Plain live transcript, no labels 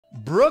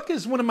Brook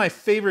is one of my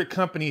favorite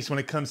companies when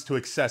it comes to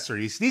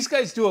accessories. These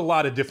guys do a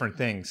lot of different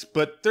things,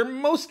 but they're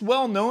most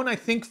well known, I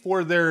think,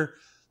 for their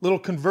little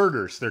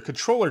converters, their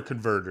controller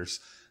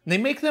converters. And they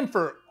make them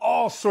for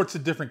all sorts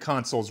of different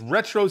consoles,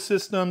 retro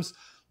systems,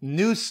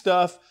 new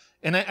stuff,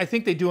 and I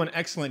think they do an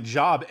excellent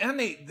job. And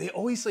they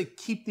always like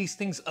keep these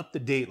things up to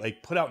date,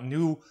 like put out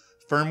new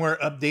firmware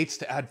updates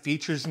to add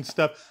features and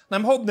stuff. And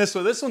I'm holding this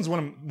one. This one's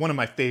one of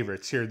my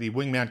favorites here, the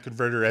Wingman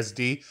Converter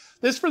SD.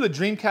 This is for the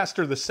Dreamcast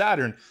or the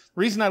Saturn. The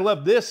reason I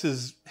love this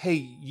is,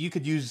 hey, you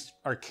could use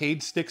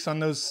arcade sticks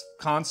on those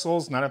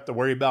consoles, not have to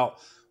worry about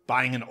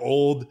buying an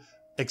old,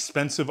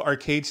 expensive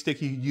arcade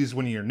stick. You use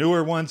one of your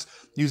newer ones,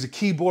 use a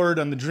keyboard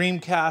on the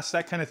Dreamcast,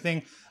 that kind of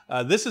thing.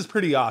 This is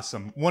pretty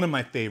awesome. One of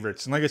my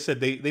favorites. And like I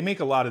said, they make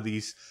a lot of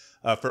these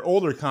for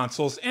older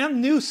consoles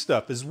and new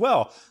stuff as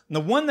well. And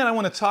the one that I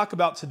want to talk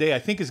about today, I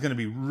think is going to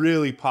be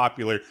really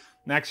popular.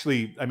 And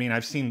actually, I mean,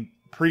 I've seen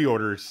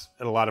pre-orders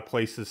at a lot of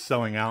places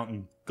selling out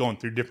and going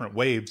through different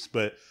waves,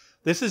 but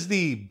this is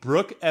the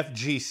Brook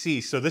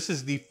FGC. So this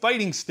is the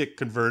fighting stick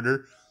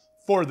converter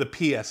for the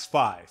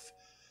PS5.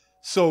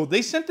 So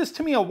they sent this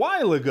to me a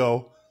while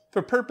ago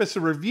for purpose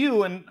of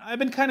review, and I've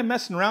been kind of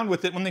messing around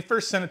with it. When they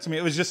first sent it to me,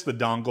 it was just the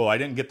dongle. I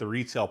didn't get the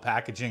retail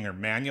packaging or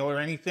manual or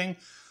anything.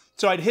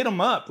 So I'd hit them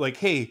up like,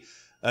 hey,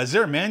 is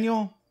there a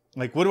manual?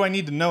 Like, what do I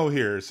need to know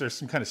here? Is there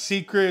some kind of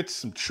secrets,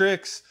 some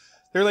tricks?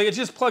 They're like, it's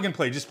just plug and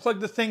play. Just plug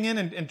the thing in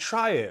and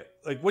try it.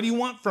 Like, what do you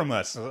want from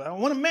us? I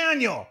want a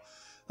manual.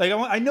 Like,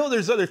 I know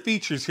there's other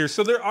features here.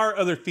 So there are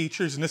other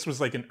features, and this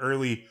was like an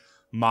early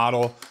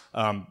model.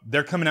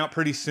 They're coming out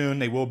pretty soon.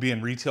 They will be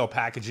in retail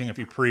packaging if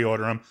you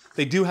pre-order them.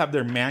 They do have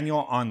their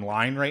manual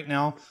online right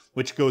now,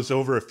 which goes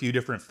over a few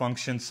different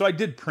functions. So I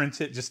did print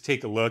it, just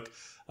take a look.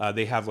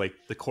 They have like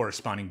the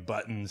corresponding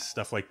buttons,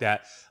 stuff like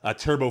that.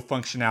 Turbo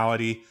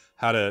functionality,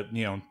 how to,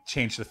 you know,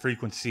 change the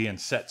frequency and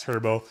set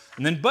turbo.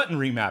 And then button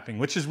remapping,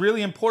 which is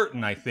really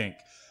important, I think.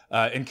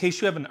 In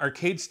case you have an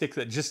arcade stick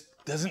that just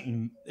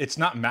doesn't, it's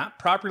not mapped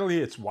properly,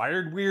 it's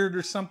wired weird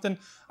or something.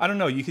 I don't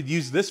know, you could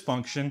use this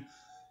function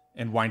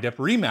and wind up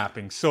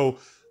remapping. So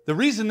the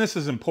reason this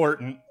is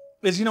important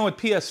is, you know, with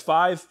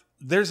PS5,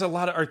 there's a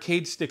lot of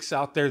arcade sticks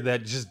out there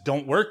that just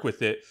don't work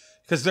with it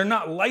because they're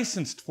not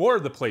licensed for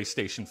the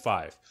PlayStation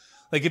 5.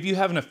 Like if you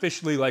have an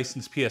officially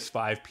licensed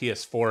PS5,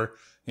 PS4,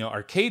 you know,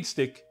 arcade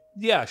stick,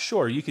 yeah,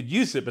 sure, you could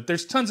use it, but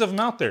there's tons of them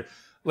out there.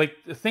 Like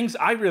the things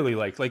I really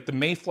like the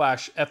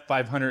Mayflash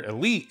F500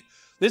 Elite,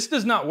 this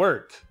does not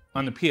work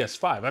on the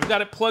PS5. I've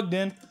got it plugged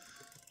in,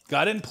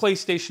 got it in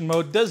PlayStation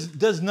mode,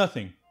 does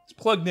nothing. It's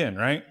plugged in,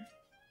 right?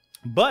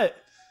 But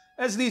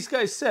as these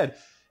guys said,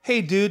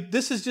 hey dude,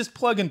 this is just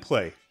plug and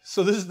play.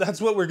 So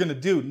that's what we're gonna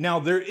do. Now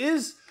there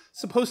is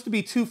supposed to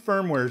be two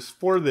firmwares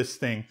for this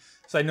thing.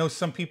 So I know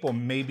some people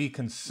may be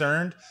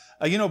concerned.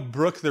 You know,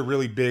 Brook, they're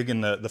really big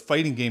in the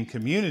fighting game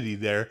community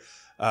there.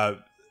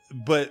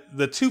 But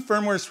the two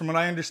firmwares, from what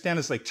I understand,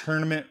 is like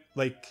tournament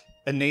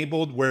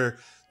enabled, where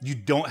you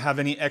don't have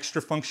any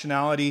extra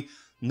functionality,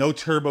 no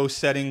turbo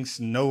settings,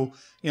 no,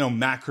 you know,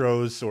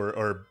 macros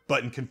or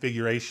button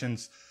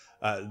configurations,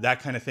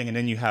 that kind of thing. And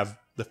then you have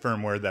the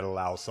firmware that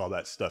allows all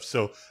that stuff.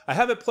 So I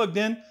have it plugged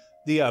in.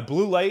 The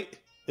blue light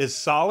is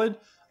solid.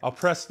 I'll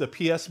press the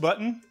PS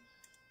button,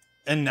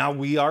 and now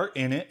we are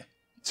in it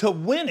to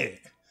win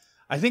it.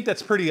 I think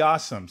that's pretty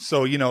awesome.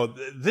 So, you know,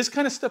 this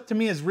kind of stuff to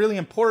me is really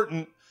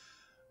important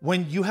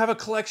when you have a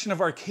collection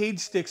of arcade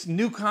sticks.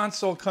 New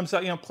console comes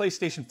out, you know,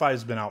 PlayStation 5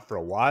 has been out for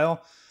a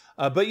while,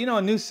 but you know,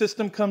 a new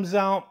system comes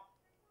out,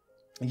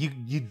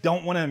 you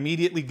don't want to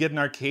immediately get an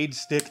arcade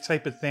stick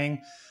type of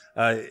thing.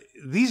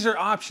 These are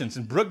options,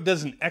 and Brook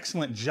does an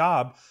excellent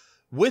job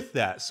with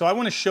that. So I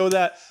want to show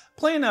that.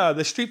 Playing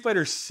the Street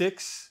Fighter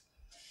 6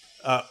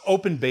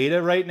 open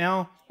beta right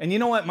now, and you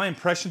know what, my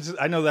impressions,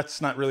 I know that's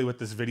not really what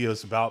this video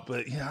is about,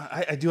 but you know,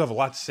 I do have a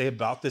lot to say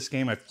about this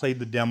game. I've played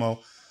the demo,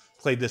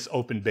 played this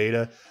open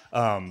beta.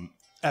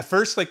 At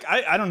first, like,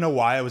 I don't know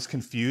why I was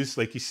confused.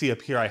 Like you see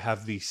up here, I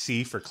have the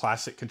C for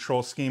classic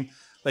control scheme.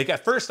 Like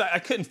at first, I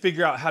couldn't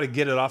figure out how to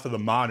get it off of the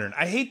modern.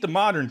 I hate the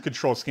modern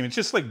control scheme. It's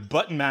just like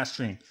button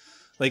mastering.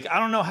 Like, I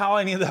don't know how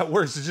any of that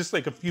works. It's just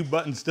like a few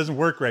buttons, doesn't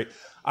work right.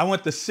 I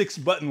want the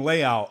 6-button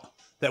layout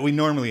that we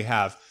normally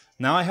have.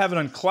 Now I have it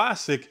on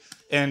classic,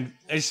 and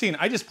as you've seen,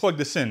 I just plugged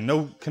this in,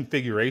 no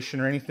configuration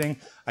or anything.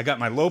 I got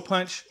my low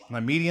punch, my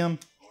medium,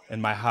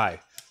 and my high.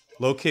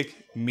 Low kick,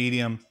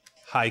 medium,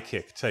 high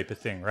kick type of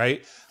thing,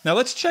 right? Now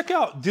let's check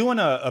out doing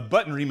a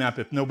button remap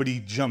if nobody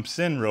jumps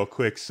in real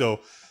quick. So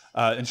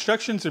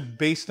instructions are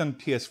based on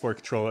PS4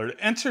 controller.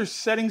 Enter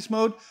settings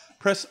mode,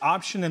 press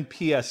option and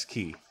PS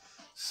key.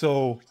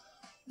 So,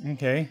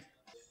 okay.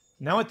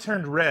 Now it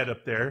turned red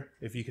up there,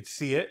 if you could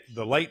see it.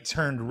 The light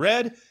turned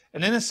red,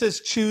 and then it says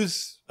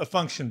choose a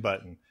function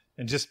button,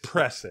 and just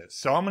press it.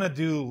 So I'm gonna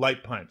do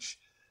light punch.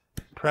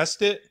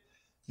 Pressed it.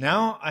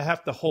 Now I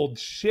have to hold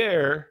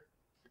share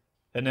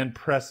and then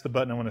press the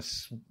button I want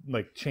to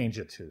like change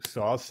it to.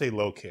 So I'll say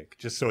low kick,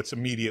 just so it's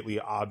immediately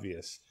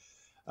obvious.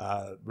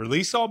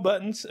 Release all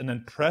buttons and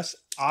then press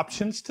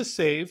options to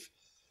save.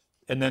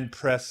 and then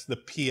press the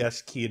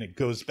PS key and it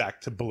goes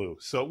back to blue.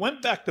 So it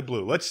went back to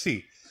blue. Let's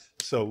see.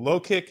 So low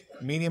kick,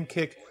 medium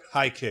kick,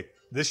 high kick.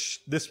 This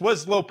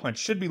was low punch.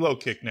 Should be low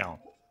kick now.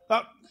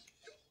 Oh,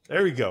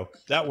 there we go.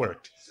 That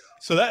worked.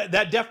 So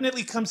that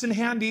definitely comes in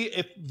handy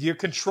if your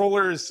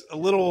controller is a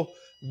little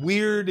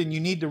weird and you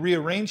need to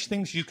rearrange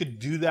things. You could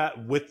do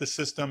that with the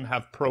system,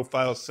 have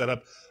profiles set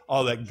up,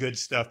 all that good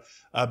stuff.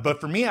 But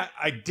for me,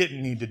 I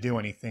didn't need to do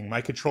anything.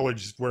 My controller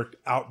just worked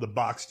out the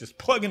box, just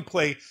plug and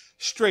play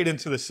straight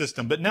into the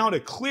system. But now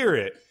to clear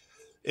it,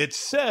 it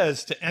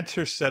says to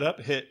enter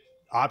setup, hit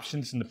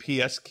options in the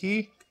PS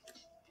key,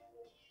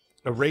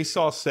 erase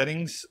all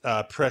settings,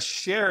 press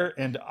share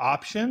and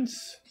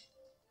options.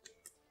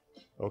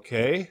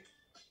 Okay.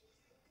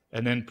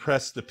 And then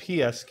press the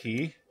PS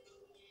key.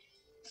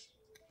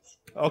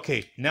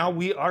 Okay, now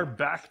we are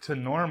back to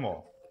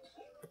normal.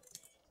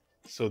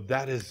 So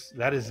that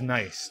is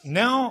nice.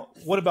 Now,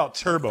 what about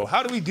turbo?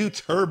 How do we do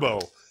turbo?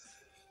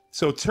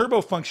 So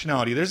turbo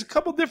functionality. There's a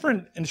couple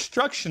different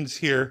instructions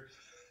here.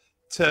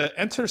 To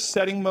enter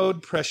setting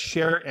mode, press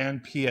share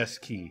and PS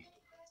key.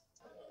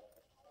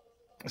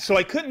 So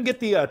I couldn't get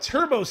the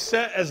turbo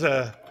set as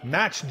a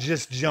match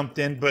just jumped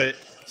in, but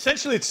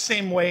essentially it's the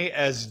same way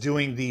as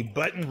doing the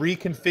button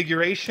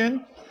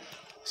reconfiguration.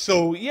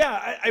 So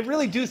yeah, I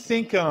really do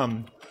think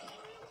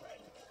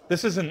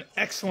this is an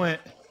excellent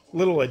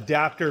little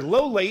adapter.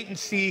 Low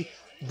latency.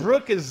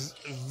 Brook is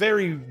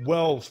very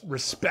well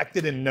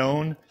respected and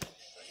known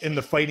in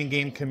the fighting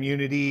game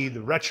community,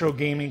 the retro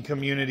gaming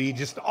community,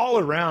 just all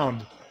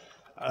around.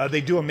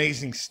 They do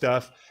amazing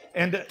stuff.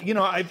 And, you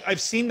know,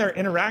 I've seen their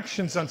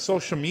interactions on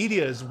social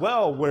media as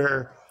well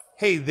where,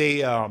 hey, they,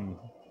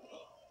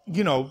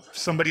 you know,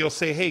 somebody will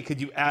say, hey, could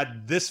you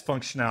add this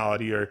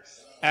functionality or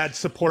add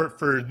support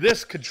for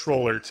this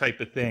controller type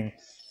of thing?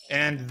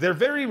 And they're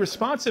very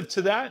responsive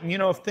to that. And, you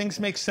know, if things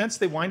make sense,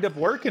 they wind up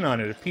working on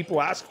it. If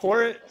people ask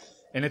for it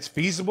and it's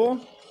feasible,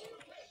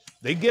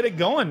 they get it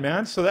going,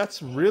 man. So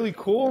that's really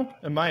cool,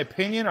 in my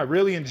opinion. I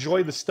really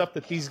enjoy the stuff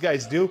that these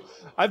guys do.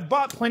 I've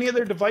bought plenty of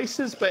their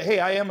devices, but hey,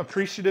 I am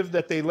appreciative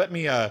that they let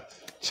me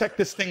check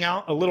this thing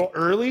out a little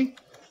early.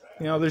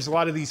 You know, there's a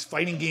lot of these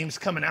fighting games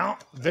coming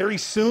out very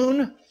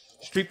soon.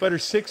 Street Fighter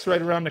 6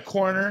 right around the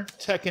corner.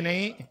 Tekken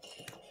 8.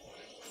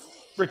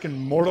 Freaking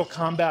Mortal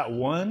Kombat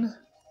 1,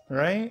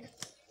 right?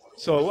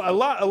 So a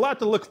lot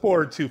to look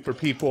forward to for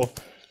people.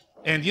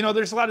 And, you know,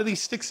 there's a lot of these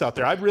sticks out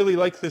there. I really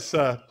like this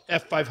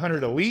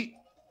F500 Elite.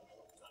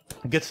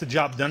 It gets the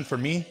job done for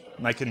me.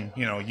 And I can,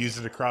 you know, use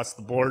it across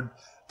the board.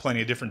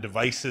 Plenty of different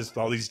devices with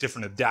all these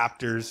different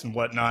adapters and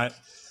whatnot.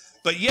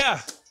 But,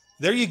 yeah,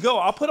 there you go.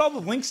 I'll put all the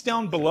links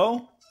down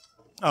below.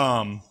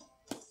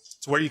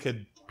 It's where you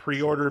could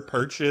pre-order,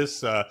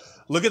 purchase.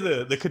 Look at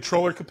the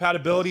controller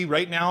compatibility.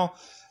 Right now,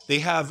 they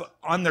have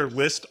on their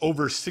list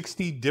over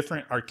 60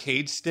 different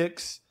arcade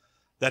sticks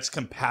that's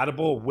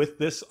compatible with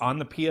this on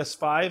the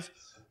PS5.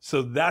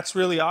 So that's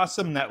really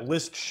awesome. That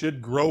list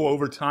should grow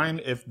over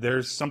time if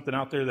there's something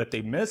out there that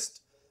they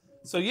missed.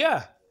 So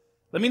yeah,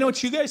 let me know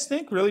what you guys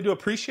think. Really do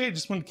appreciate it.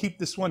 Just want to keep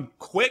this one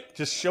quick,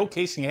 just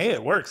showcasing, hey,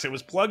 it works. It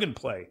was plug and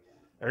play.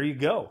 There you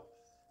go.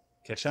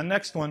 Catch you on the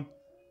next one.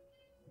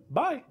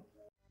 Bye.